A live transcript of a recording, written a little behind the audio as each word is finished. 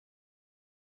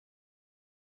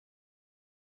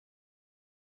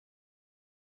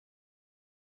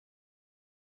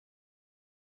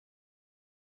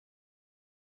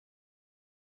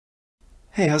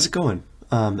Hey, how's it going?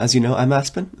 As you know, I'm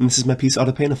Aspen, and this is my piece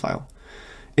Autopianophile.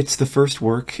 It's the first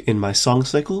work in my song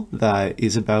cycle that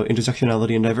is about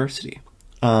intersectionality and diversity.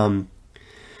 Um,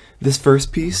 this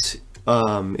first piece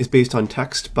is based on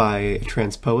text by a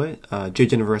trans poet, J.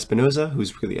 Jennifer Espinoza,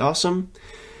 who's really awesome,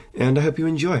 and I hope you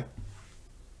enjoy.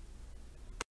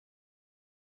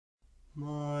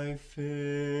 My favorite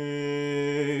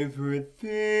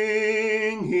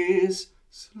thing is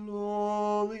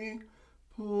slowly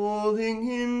pulling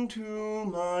into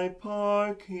my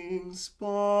parking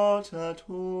spot at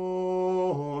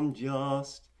home,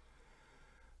 just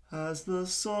as the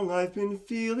song I've been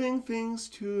feeling things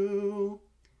to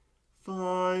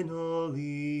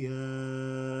finally ends.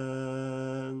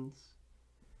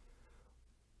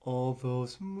 All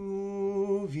those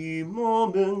movie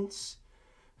moments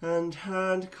and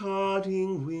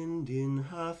hand-cutting wind in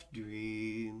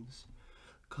half-dreams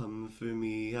come for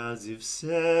me as if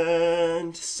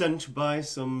sent by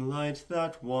some light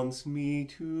that wants me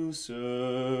to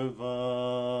survive.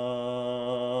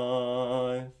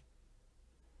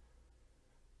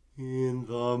 In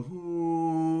the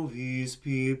movies,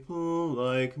 people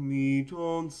like me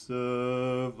don't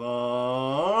survive,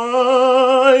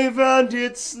 and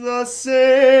it's the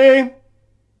same.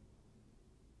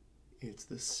 It's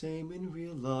the same in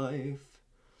real life,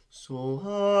 so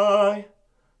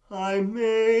I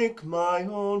make my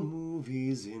own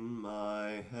movies in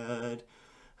my head,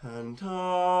 and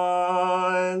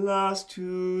I last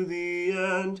to the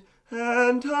end,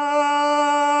 and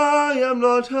I am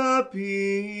not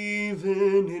happy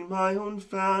even in my own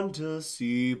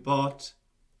fantasy, but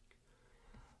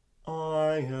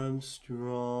I am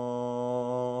strong.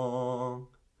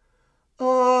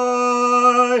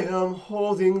 I am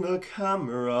holding the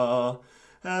camera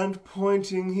and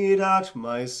pointing it at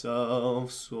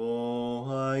myself, so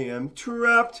I am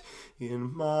trapped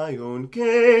in my own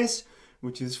gaze,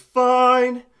 which is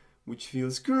fine, which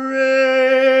feels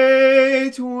great,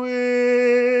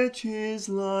 which is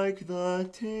like the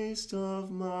taste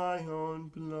of my own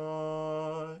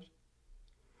blood,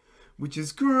 which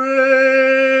is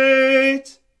great.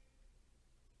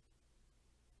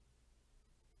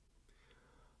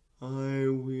 I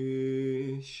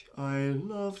wish I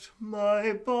loved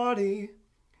my body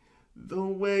the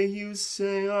way you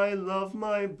say I love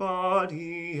my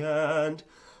body, and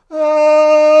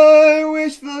I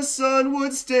wish the sun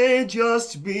would stay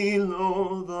just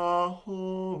below the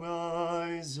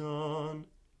horizon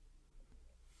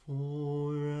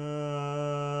forever.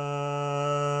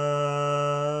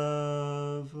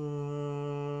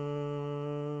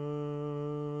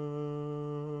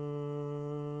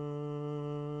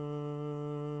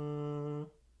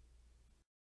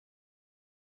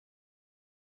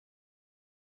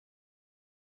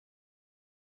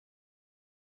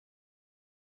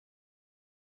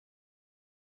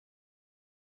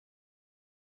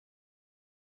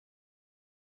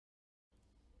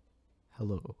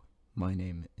 Hello, my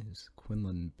name is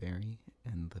Quinlan Barrie,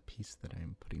 and the piece that I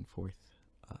am putting forth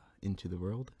into the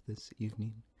world this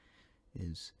evening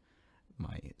is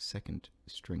my second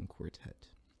string quartet.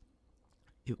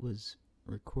 It was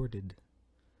recorded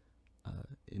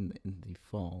in the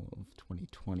fall of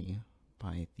 2020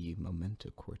 by the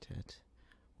Momento Quartet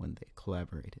when they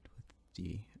collaborated with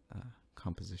the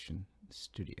Composition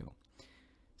Studio.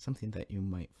 Something that you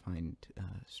might find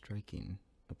striking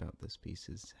about this piece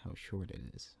is how short it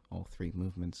is. All three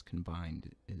movements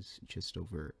combined is just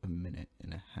over a minute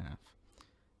and a half.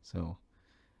 So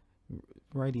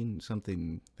writing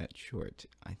something that short,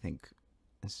 I think,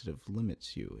 instead of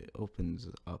limits you, it opens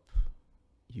up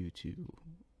you to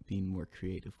being more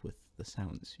creative with the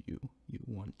sounds you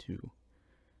want to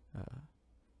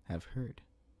have heard.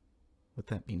 With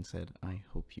that being said, I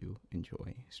hope you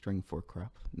enjoy String 4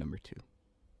 Crop number 2.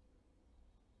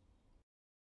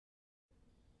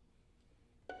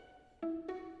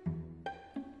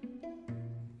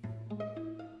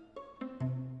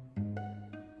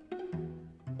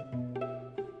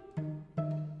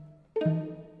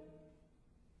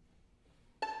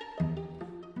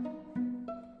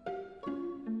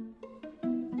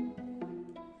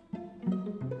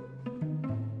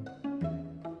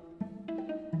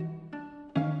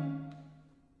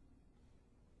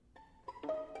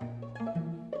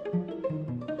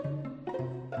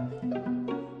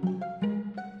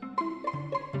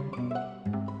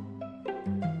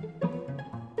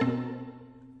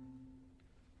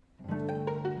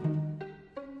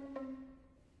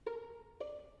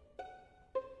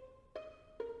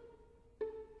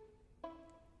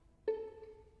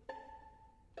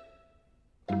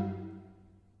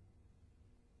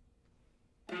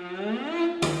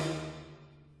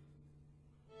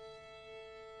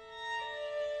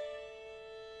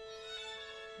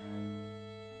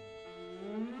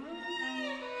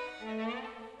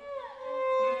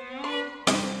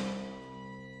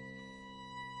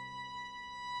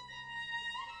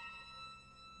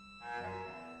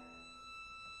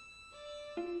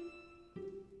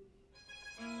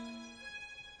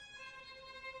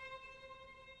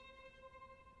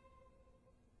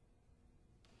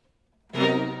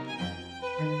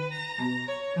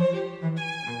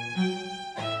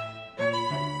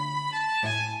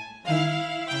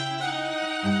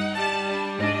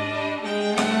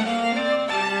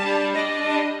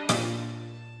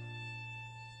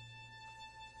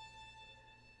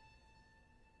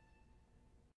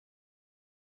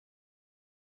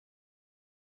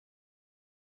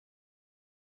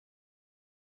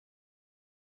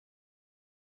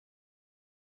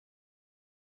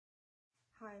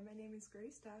 Hi, my name is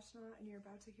Grace Dashnaw, and you're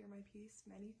about to hear my piece,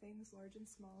 Many Things Large and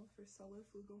Small, for solo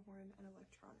flugelhorn and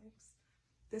electronics.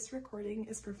 This recording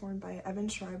is performed by Evan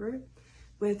Schriber,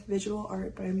 with visual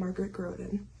art by Margaret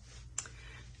Groton.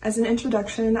 As an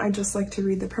introduction, I'd just like to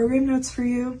read the program notes for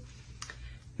you.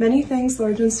 Many Things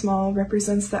Large and Small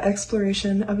represents the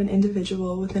exploration of an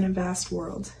individual within a vast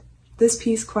world. This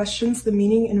piece questions the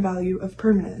meaning and value of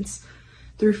permanence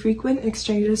through frequent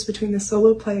exchanges between the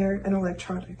solo player and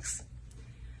electronics.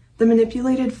 The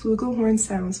manipulated flugelhorn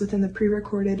sounds within the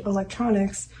pre-recorded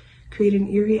electronics create an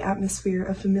eerie atmosphere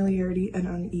of familiarity and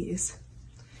unease.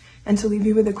 And to leave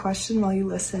you with a question while you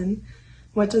listen,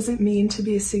 what does it mean to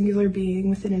be a singular being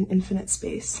within an infinite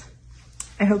space?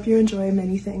 I hope you enjoy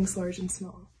Many Things Large and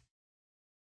Small.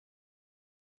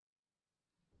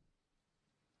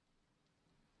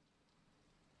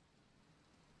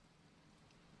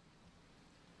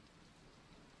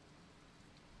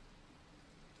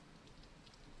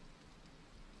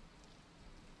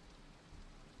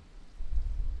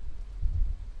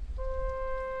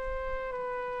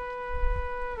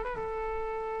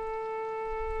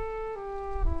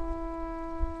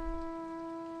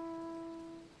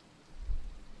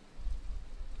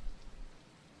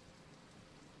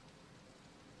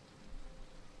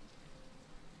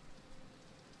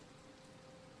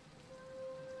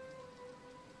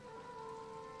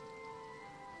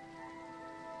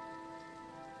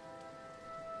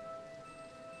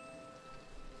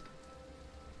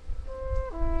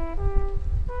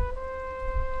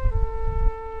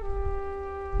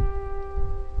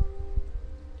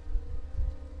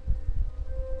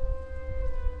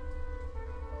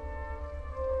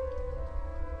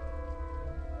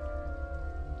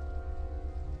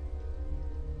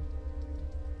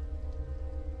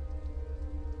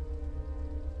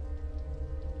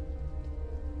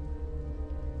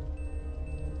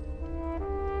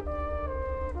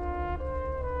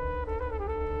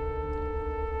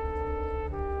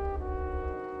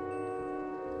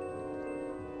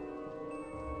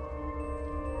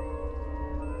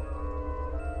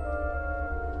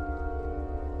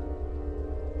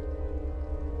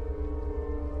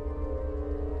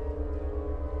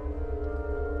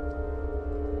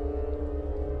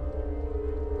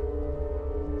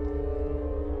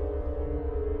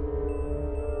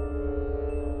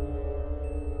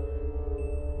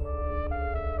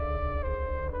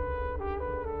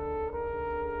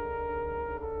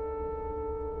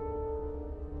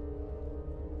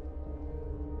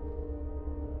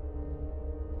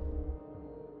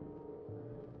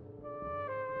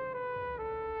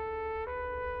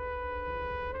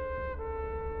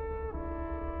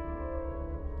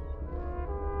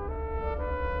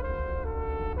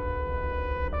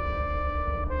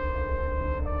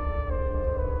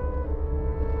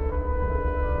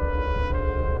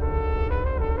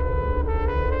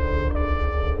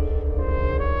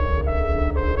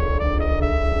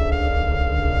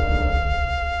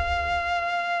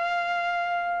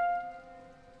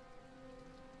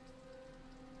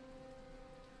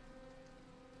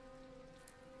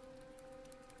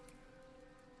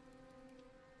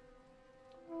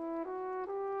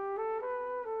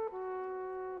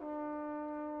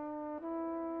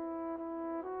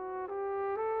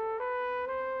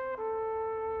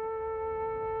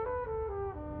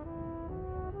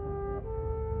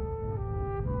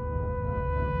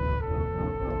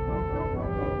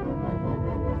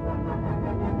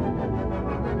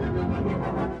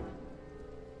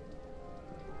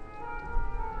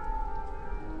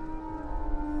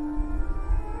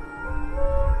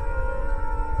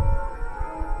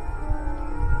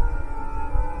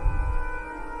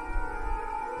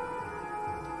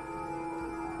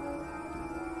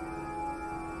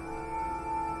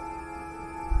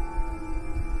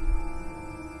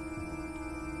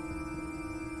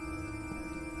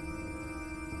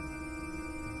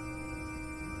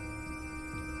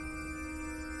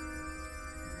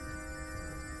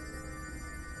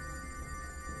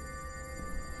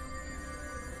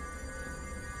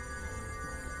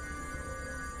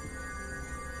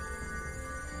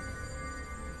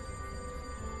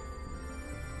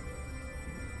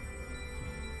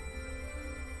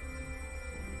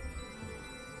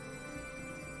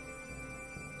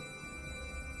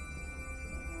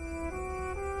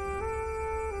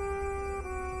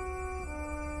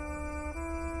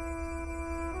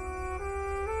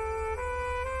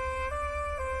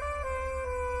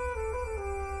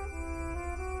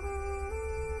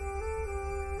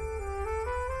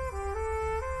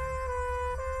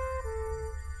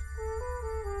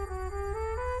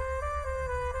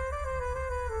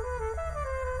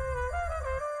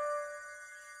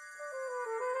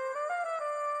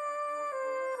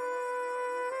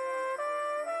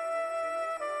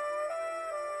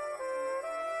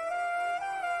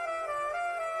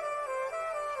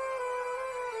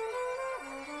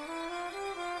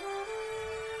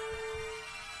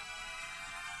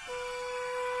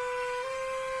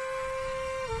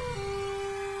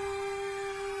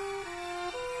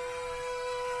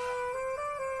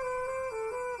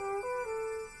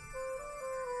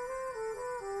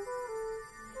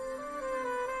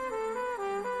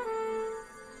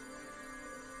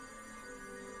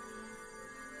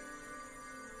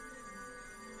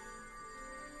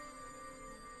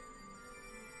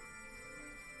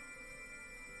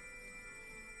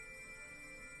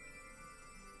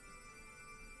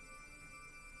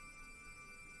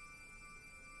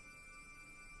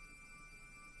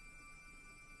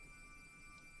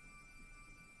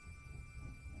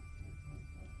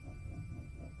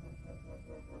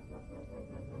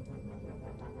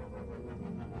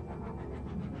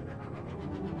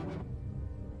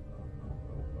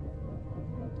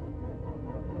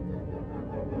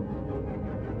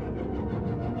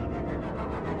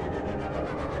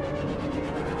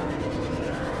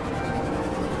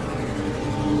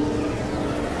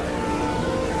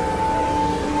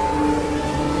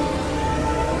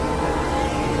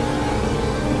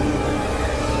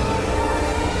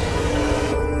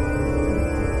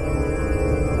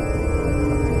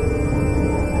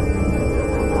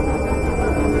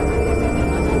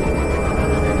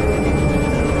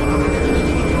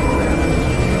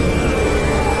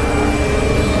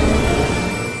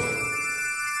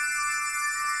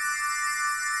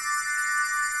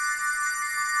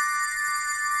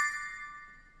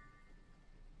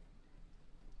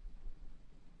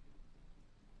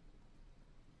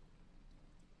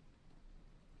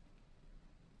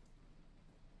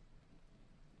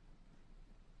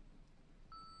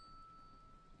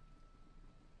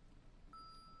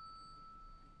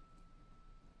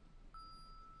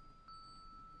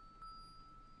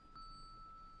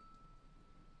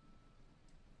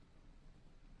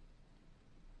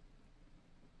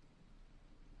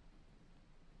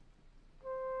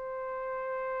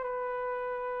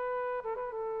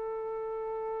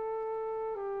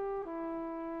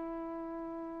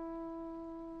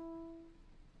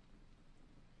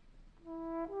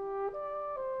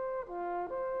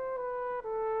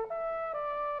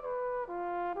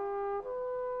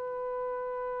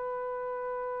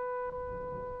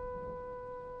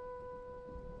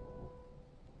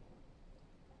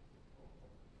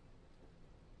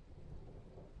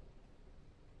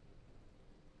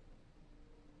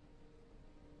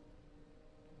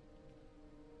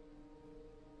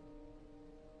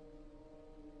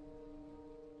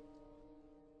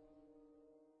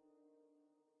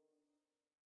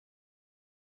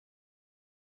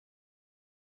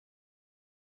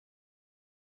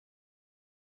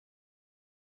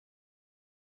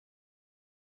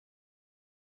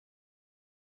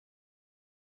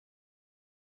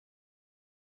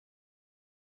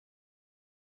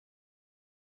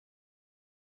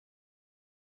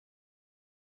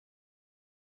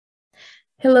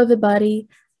 Hello, everybody.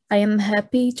 I am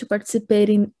happy to participate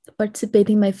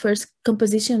in my first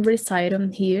composition recital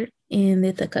here in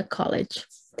Ithaca College.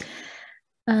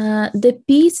 The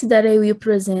piece that I will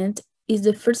present is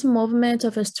the first movement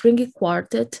of a string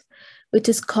quartet, which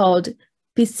is called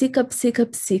Psica, Psica,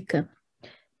 Psica.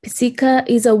 Psica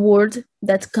is a word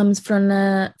that comes from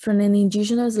an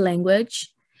indigenous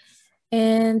language,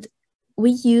 and we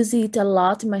use it a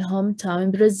lot in my hometown in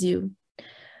Brazil.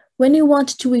 When you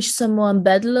want to wish someone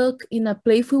bad luck in a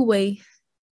playful way,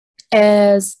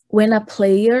 as when a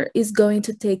player is going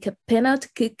to take a penalty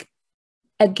kick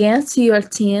against your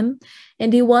team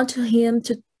and you want him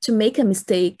to make a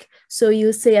mistake, so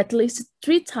you say at least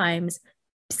 3 times,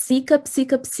 Psica,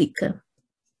 Psica, Psica.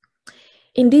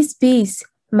 In this piece,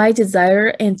 my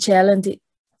desire and challenge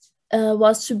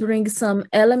was to bring some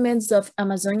elements of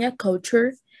Amazonia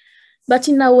culture, but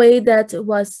in a way that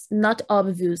was not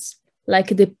obvious,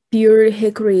 like the pure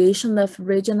recreation of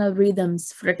regional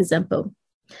rhythms, for example,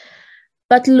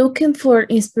 but looking for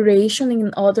inspiration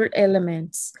in other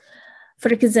elements. For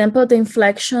example, the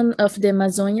inflection of the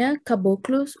Amazonia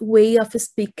caboclo's way of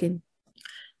speaking.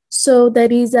 So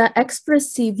there is an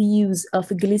expressive use of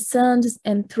glissands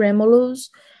and tremolos.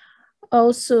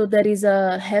 Also, there is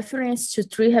a reference to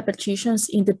 3 repetitions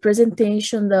in the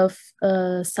presentation of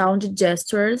sound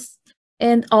gestures.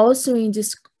 And also in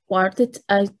this quartet,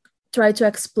 I try to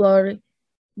explore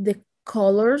the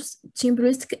colors,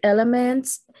 timbristic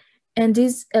elements, and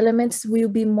these elements will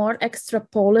be more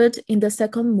extrapolated in the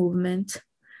second movement.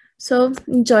 So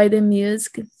enjoy the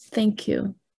music. Thank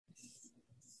you.